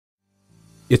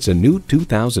It's a new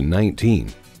 2019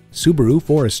 Subaru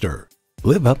Forester.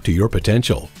 Live up to your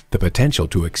potential, the potential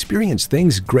to experience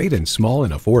things great and small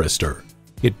in a Forester.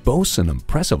 It boasts an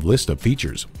impressive list of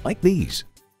features like these: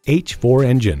 H4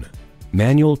 engine,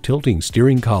 manual tilting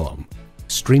steering column,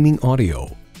 streaming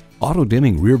audio,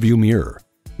 auto-dimming rearview mirror,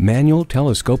 manual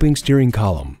telescoping steering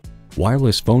column,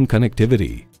 wireless phone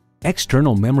connectivity,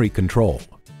 external memory control,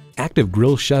 active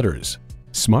grille shutters,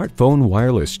 smartphone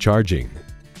wireless charging,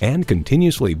 and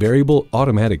continuously variable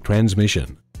automatic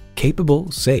transmission.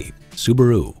 Capable, safe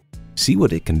Subaru. See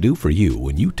what it can do for you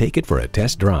when you take it for a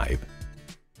test drive.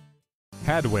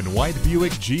 Hadwin White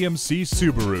Buick GMC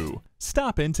Subaru.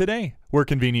 Stop in today. We're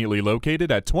conveniently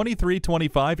located at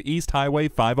 2325 East Highway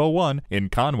 501 in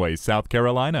Conway, South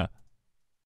Carolina.